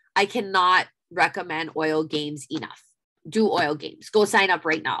actions, I cannot recommend Oil Games enough. Do Oil Games. Go sign up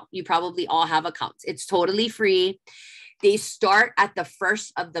right now. You probably all have accounts. It's totally free. They start at the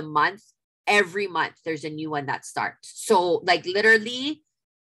first of the month. Every month there's a new one that starts. So like literally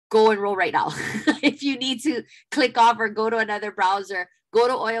go enroll right now. If you need to click off or go to another browser, go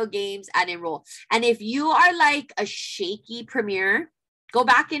to Oil Games and enroll. And if you are like a shaky premier, go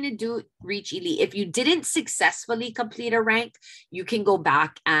back in and do Reach Elite. If you didn't successfully complete a rank, you can go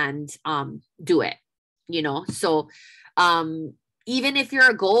back and do it, you know? So even if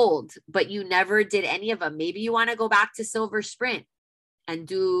you're a gold, but you never did any of them, maybe you want to go back to Silver Sprint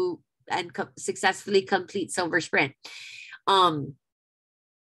and successfully complete Silver Sprint.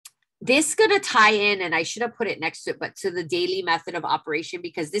 This going to tie in, and I should have put it next to it, but to the daily method of operation,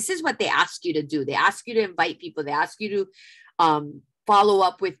 because this is what they ask you to do. They ask you to invite people. They ask you to follow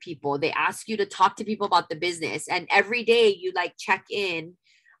up with people. They ask you to talk to people about the business. And every day you like check in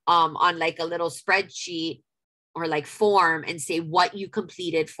on like a little spreadsheet or like form and say what you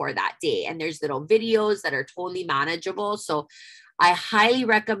completed for that day. And there's little videos that are totally manageable. So I highly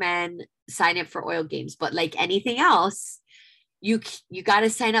recommend sign up for Oil Games, but like anything else, you got to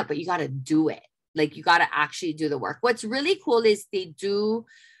sign up, but you got to do it. Like you got to actually do the work. What's really cool is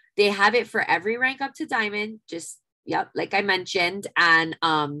they have it for every rank up to diamond, just, yep, like I mentioned. And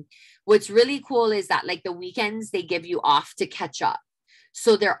what's really cool is that like the weekends they give you off to catch up.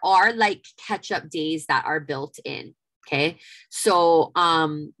 So there are like catch up days that are built in. Okay. So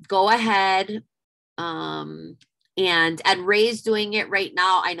go ahead. And Ray's doing it right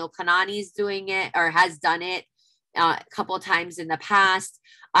now. I know Kanani's doing it or has done it a couple of times in the past.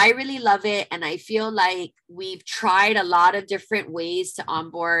 I really love it. And I feel like we've tried a lot of different ways to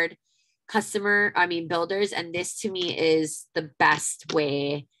onboard builders. And this to me is the best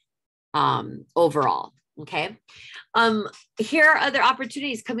way overall. Okay. Here are other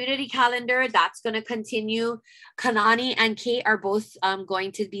opportunities. Community calendar, that's going to continue. Kanani and Kate are both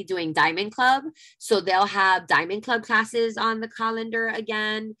going to be doing Diamond Club. So they'll have Diamond Club classes on the calendar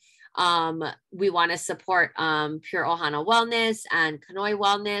again. We want to support Pure Ohana Wellness and Kanoi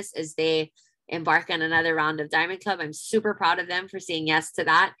Wellness as they embark on another round of Diamond Club. I'm super proud of them for saying yes to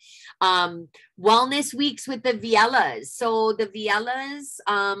that. Wellness weeks with the Vielas. So the Vielas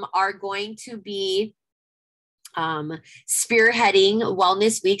are going to be spearheading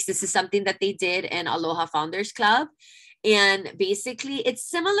wellness weeks. This is something that they did in Aloha Founders Club. And basically it's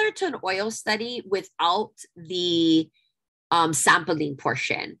similar to an oil study without the sampling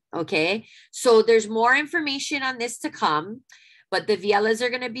portion. Okay. So there's more information on this to come, but the Vielas are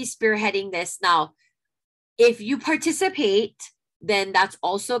going to be spearheading this. Now, if you participate, then that's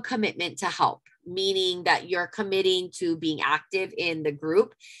also a commitment to help, meaning that you're committing to being active in the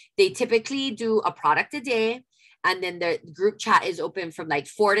group. They typically do a product a day, and then the group chat is open from like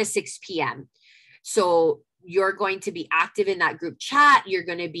 4 to 6 p.m. So you're going to be active in that group chat. You're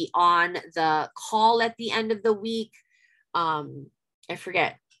going to be on the call at the end of the week. I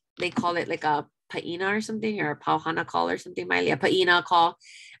forget, they call it like a paina or something, or a pauhana call or something, Miley, a paina call.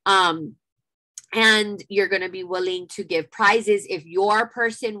 And you're going to be willing to give prizes. If your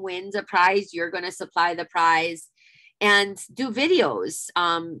person wins a prize, you're going to supply the prize and do videos,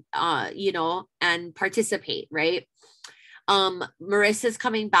 and participate, right? Marissa's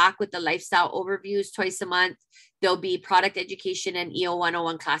coming back with the lifestyle overviews twice a month. There'll be product education and EO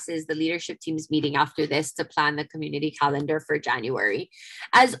 101 classes. The leadership team's meeting after this to plan the community calendar for January.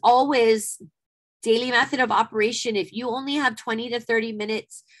 As always, daily method of operation. If you only have 20 to 30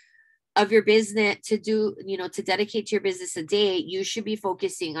 minutes of your business to do, to dedicate to your business a day, you should be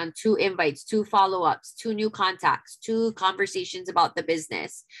focusing on 2 invites, 2 follow-ups, 2 new contacts, 2 conversations about the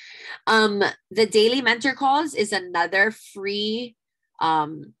business. The daily mentor calls is another free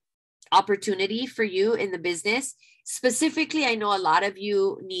opportunity for you in the business. Specifically, I know a lot of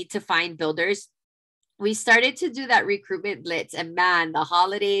you need to find builders. We started to do that recruitment blitz, and man, the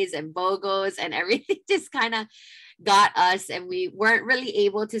holidays and BOGOs and everything just kind of got us, and we weren't really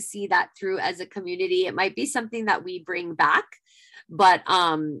able to see that through as a community. It might be something that we bring back, but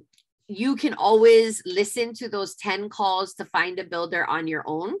you can always listen to those 10 calls to find a builder on your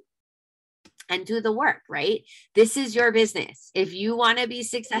own and do the work, right? This is your business. If you want to be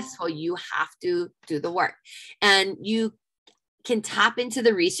successful, you have to do the work, and you can tap into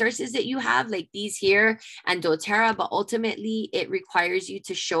the resources that you have, like these here and doTERRA, but ultimately it requires you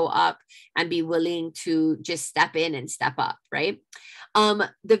to show up and be willing to just step in and step up, right?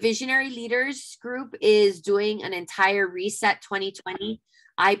 The Visionary Leaders group is doing an entire reset 2020.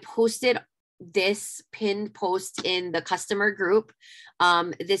 I posted this pinned post in the customer group.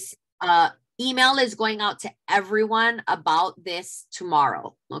 This email is going out to everyone about this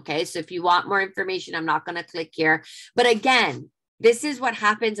tomorrow. Okay. So if you want more information, I'm not going to click here, but again, this is what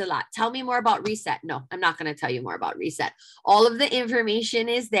happens a lot. Tell me more about Reset. No, I'm not going to tell you more about Reset. All of the information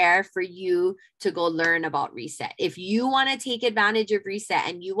is there for you to go learn about Reset. If you want to take advantage of Reset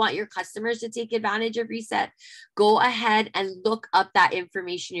and you want your customers to take advantage of Reset, go ahead and look up that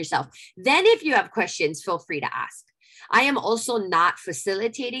information yourself. Then if you have questions, feel free to ask. I am also not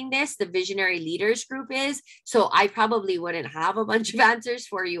facilitating this. The Visionary Leaders group is, so I probably wouldn't have a bunch of answers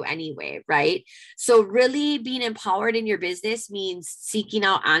for you anyway, right? So really being empowered in your business means seeking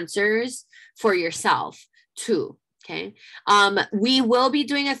out answers for yourself too. Okay. We will be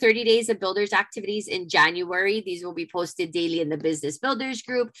doing a 30 days of builders activities in January. These will be posted daily in the Business Builders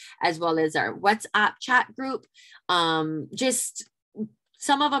group, as well as our WhatsApp chat group. Just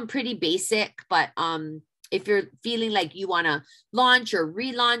some of them pretty basic, but if you're feeling like you want to launch or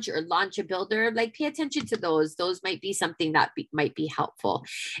relaunch or launch a builder, like pay attention to those. Those might be something that might be helpful.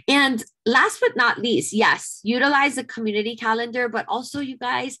 And last but not least, yes, utilize a community calendar, but also you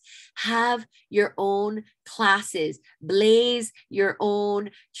guys have your own classes, blaze your own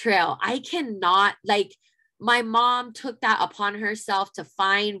trail. I cannot, like, my mom took that upon herself to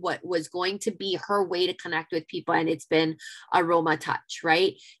find what was going to be her way to connect with people. And it's been Aroma Touch,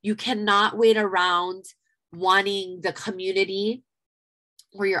 right? You cannot wait around wanting the community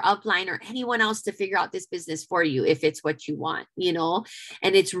or your upline or anyone else to figure out this business for you if it's what you want,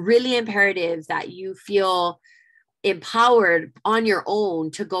 and it's really imperative that you feel empowered on your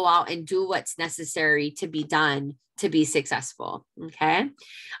own to go out and do what's necessary to be done to be successful. Okay.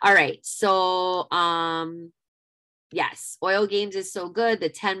 All right. So, yes, Oil Games is so good. The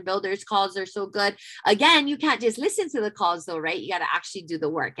 10 builders calls are so good. Again, you can't just listen to the calls though, right? You got to actually do the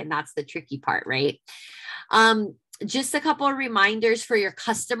work. And that's the tricky part, right? Just a couple of reminders for your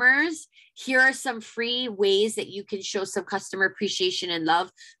customers. Here are some free ways that you can show some customer appreciation and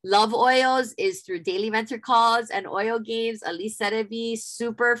love. Love Oils is through daily mentor calls and Oil Games. Elise Sedebi,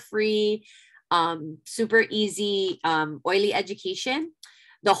 super free, super easy oily education.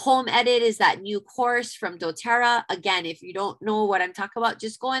 The home edit is that new course from doTERRA. Again, if you don't know what I'm talking about,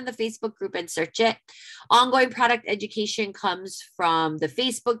 just go in the Facebook group and search it. Ongoing product education comes from the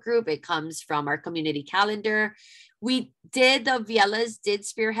Facebook group. It comes from our community calendar. The Vielas did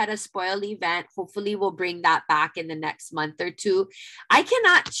spearhead a spoil event. Hopefully we'll bring that back in the next month or two. I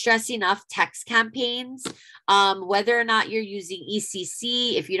cannot stress enough text campaigns, whether or not you're using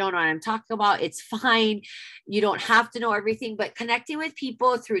ECC. If you don't know what I'm talking about, it's fine. You don't have to know everything, but connecting with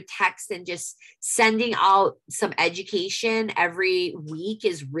people through text and just sending out some education every week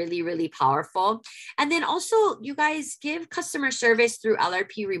is really, really powerful. And then also you guys give customer service through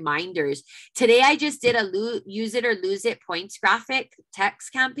LRP reminders. Today, I just did a use it or lose it points graphic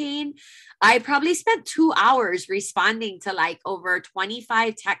text campaign. I probably spent 2 hours responding to like over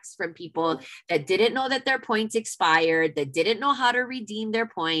 25 texts from people that didn't know that their points expired, that didn't know how to redeem their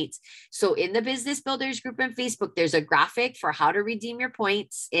points. So in the Business Builders group on Facebook, there's a graphic for how to redeem your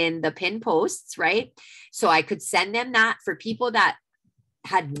points in the pin posts, right? So I could send them that for people that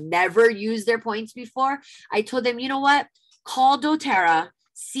had never used their points before. I told them, you know what? Call doTERRA,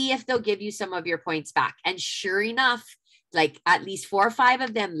 see if they'll give you some of your points back. And sure enough, like at least 4 or 5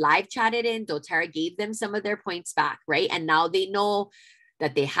 of them live chatted in, doTERRA gave them some of their points back, right? And now they know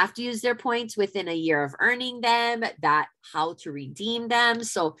that they have to use their points within a year of earning them, that how to redeem them.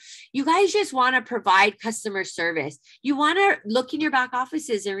 So you guys just want to provide customer service. You want to look in your back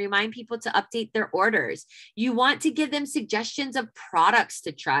offices and remind people to update their orders. You want to give them suggestions of products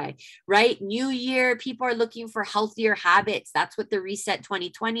to try, right? New year, people are looking for healthier habits. That's what the Reset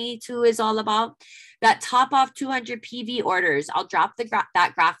 2022 is all about. That top off 200 PV orders. I'll drop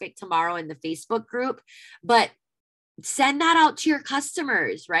that graphic tomorrow in the Facebook group, but send that out to your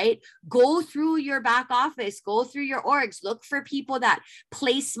customers, right? Go through your back office, go through your orgs, look for people that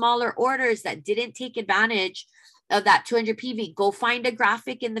place smaller orders that didn't take advantage of that 200 PV. Go find a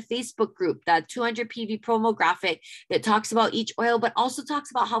graphic in the Facebook group, that 200 PV promo graphic that talks about each oil, but also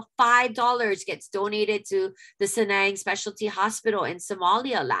talks about how $5 gets donated to the Senang Specialty Hospital in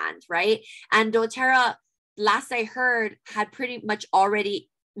Somaliland, right? And doTERRA, last I heard, had pretty much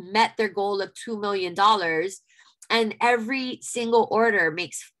already met their goal of $2 million. And every single order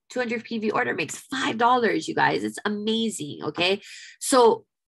makes 200 PV order makes $5, you guys. It's amazing. Okay. So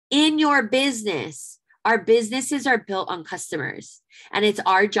in your business, our businesses are built on customers, and it's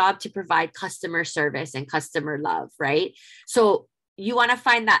our job to provide customer service and customer love, right? So you want to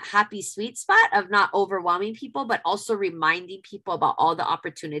find that happy sweet spot of not overwhelming people, but also reminding people about all the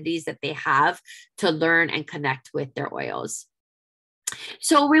opportunities that they have to learn and connect with their oils.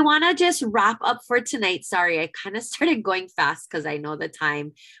 So we want to just wrap up for tonight. Sorry, I kind of started going fast because I know the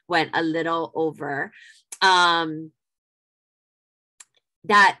time went a little over. Oh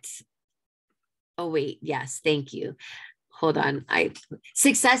wait, yes, thank you. Hold on.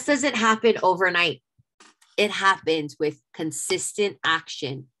 Success doesn't happen overnight. It happens with consistent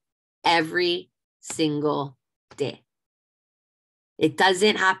action every single day. It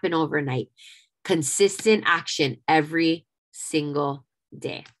doesn't happen overnight. Consistent action every single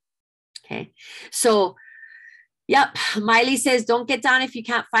day. Okay. So, yep. Miley says, don't get down if you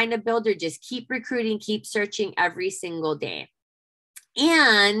can't find a builder. Just keep recruiting, keep searching every single day.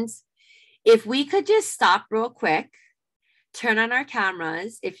 And if we could just stop real quick, turn on our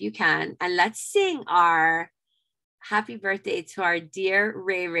cameras if you can, and let's sing our happy birthday to our dear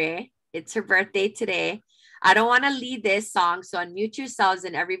Ray Ray. It's her birthday today. I don't want to lead this song, so unmute yourselves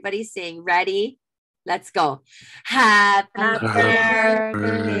and everybody sing. Ready? Let's go. Happy birthday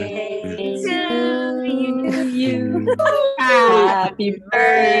to you. Happy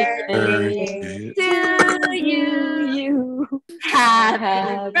birthday to you.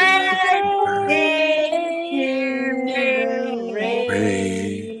 Happy birthday, dear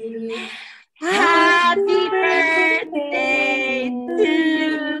Ray. Happy birthday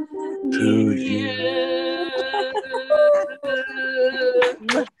to you.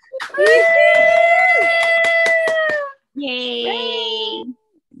 Yay!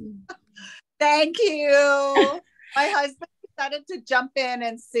 Thank you. My husband decided to jump in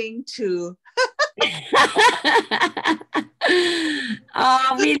and sing too.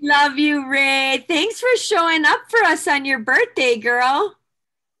 Oh, we love you, Ray. Thanks for showing up for us on your birthday, girl.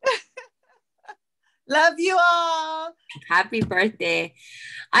 Love you all. Happy birthday.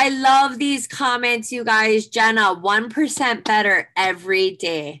 I love these comments, you guys. Jenna, 1% better every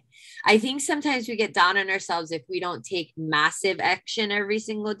day. I think sometimes we get down on ourselves if we don't take massive action every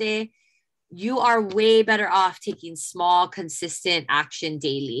single day. You are way better off taking small, consistent action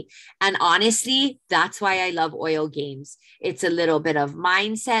daily. And honestly, that's why I love oil games. It's a little bit of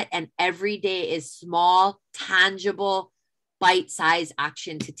mindset, and every day is small, tangible, bite-sized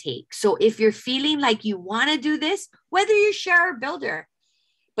action to take. So if you're feeling like you want to do this, whether you're share or builder,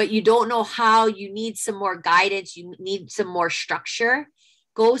 but you don't know how, you need some more guidance, you need some more structure,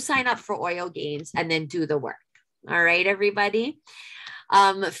 go sign up for oil games and then do the work. All right, everybody.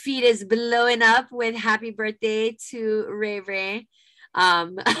 Feed is blowing up with happy birthday to Ray Ray.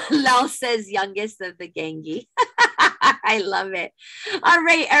 Lel says youngest of the gangi. I love it. All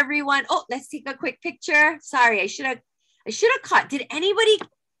right, everyone. Oh, let's take a quick picture. Sorry, I should have caught. Did anybody?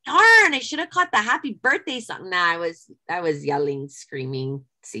 Darn, I should have caught the happy birthday song. Nah, I was yelling, screaming,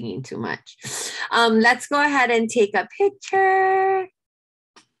 singing too much. Let's go ahead and take a picture.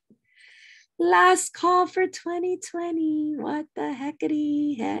 Last call for 2020. What the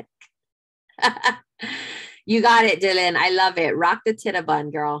heckity heck? You got it, Dylan. I love it. Rock the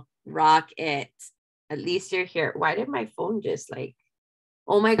tittabun, girl. Rock it. At least you're here. Why did my phone just like,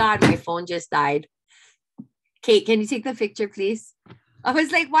 oh my God, my phone just died. Kate, can you take the picture, please? I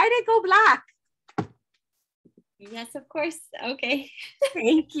was like, why did it go black? Yes, of course. Okay.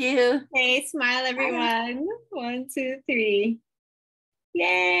 Thank you. Okay, smile, everyone. 1, 2, 3.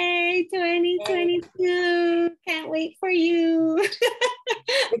 Yay, 2022. Can't wait for you.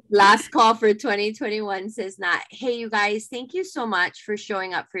 Last call for 2021 says not. Hey, you guys, thank you so much for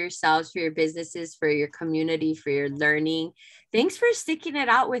showing up for yourselves, for your businesses, for your community, for your learning. Thanks for sticking it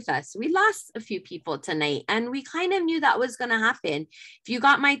out with us. We lost a few people tonight, and we kind of knew that was going to happen. If you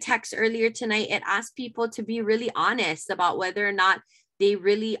got my text earlier tonight, it asked people to be really honest about whether or not they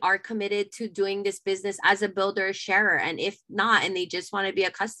really are committed to doing this business as a builder or sharer. And if not, and they just want to be a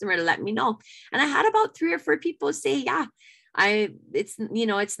customer, to let me know. And I had about 3 or 4 people say, yeah,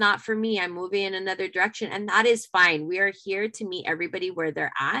 it's not for me. I'm moving in another direction. And that is fine. We are here to meet everybody where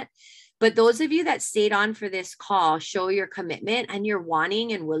they're at. But those of you that stayed on for this call, show your commitment and your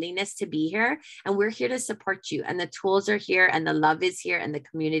wanting and willingness to be here. And we're here to support you. And the tools are here, and the love is here, and the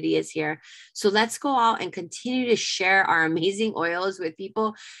community is here. So let's go out and continue to share our amazing oils with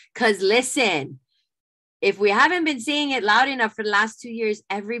people. Because listen, if we haven't been saying it loud enough for the last 2 years,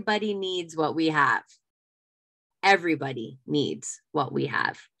 everybody needs what we have. Everybody needs what we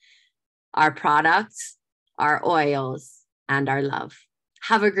have. Our products, our oils, and our love.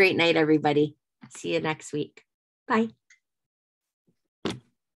 Have a great night, everybody. See you next week. Bye.